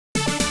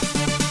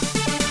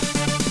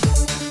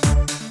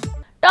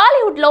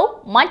టాలీవుడ్ లో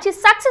మంచి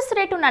success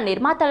rate ఉన్న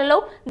నిర్మాతలలో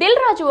దిల్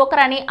రాజు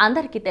ఒకరని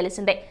అందరికీ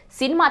తెలిసిందే.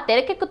 సినిమా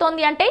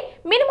తెరకెక్కుతోంది అంటే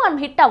మినిమం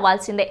హిట్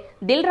అవ్వాల్సిందే.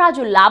 దిల్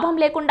రాజు లాభం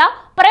లేకుండా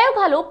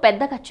ప్రయోగాలు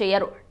పెద్దగా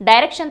చేయరు.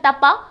 డైరెక్షన్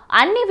తప్ప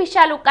అన్ని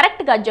విషయాలు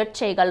కరెక్ట్ గా జడ్జ్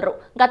చేయగలరు.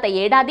 గత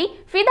ఏడాది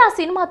ఫిదా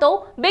సినిమాతో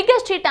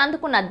బిగ్గెస్ట్ హిట్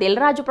అందుకున్న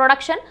దిల్ రాజు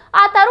ప్రొడక్షన్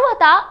ఆ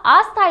తరువాత ఆ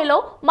స్థాయిలో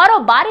మరో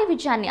భారీ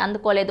విజయాన్ని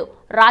అందుకోలేదు.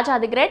 రాజా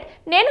ది గ్రేట్,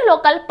 నేను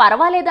లోకల్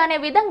పర్వాలేదు అనే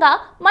విధంగా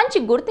మంచి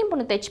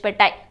గుర్తింపును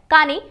తెచ్చిపెట్టాయి.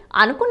 కానీ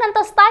అనుకున్నంత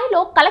స్థాయిలో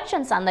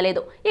కలెక్షన్స్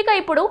అందలేదు. ఇక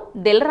ఇప్పుడు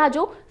దిల్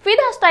రాజు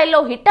ఫిదా స్టైల్లో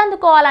హిట్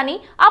అందుకోవాలని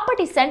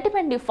అప్పటి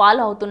సెంటిమెంట్ ని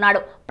ఫాలో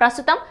అవుతున్నాడు.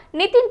 ప్రస్తుతం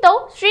నితిన్ తో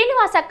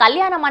శ్రీనివాస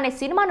కళ్యాణం అనే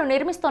సినిమాను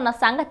నిర్మిస్తున్న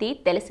సంగతి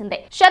తెలిసిందే.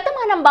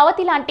 శతమానం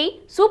భవతి లాంటి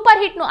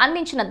సూపర్ హిట్ ను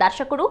అందించిన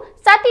దర్శకుడు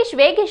సతీష్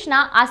వేగేష్న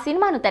ఆ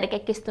సినిమాను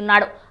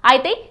తెరకెక్కిస్తున్నాడు.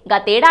 అయితే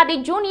గతేడాది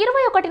జూన్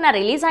 21న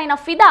రిలీజ్ అయిన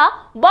ఫిదా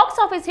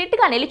బాక్స్ ఆఫీస్ హిట్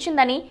గా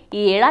నిలిచిందని,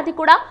 ఈ ఏడాది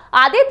కూడా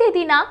అదే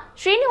తేదీన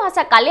శ్రీనివాస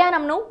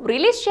కళ్యాణంను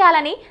రిలీజ్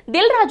చేయాలని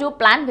దిల్ రాజు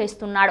ప్లాన్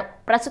వేస్తున్నాడు.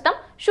 ప్రస్తుతం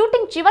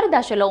షూటింగ్ చివరి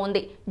దశలో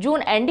ఉంది.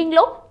 జూన్ ఎండింగ్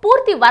లో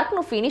పూర్తి వర్క్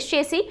ను ఫినిష్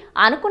చేసి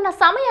అనుకున్న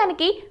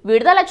సమయానికి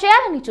విడుదల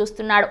చేయాలని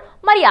చూస్తున్నాడు.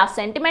 మరి ఆ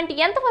సెంటిమెంట్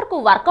ఎంతవరకు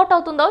వర్కౌట్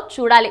అవుతుందో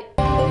చూడాలి.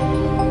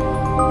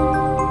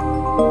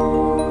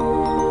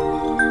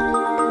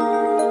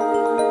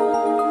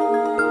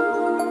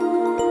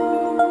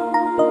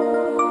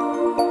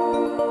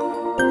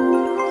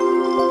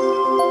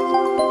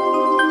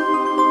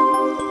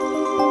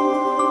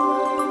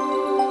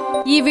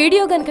 ఈ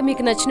వీడియో గనుక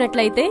మీకు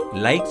నచ్చినట్లయితే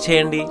లైక్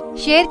చేయండి,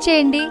 షేర్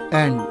చేయండి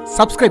అండ్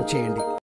సబ్స్క్రైబ్ చేయండి.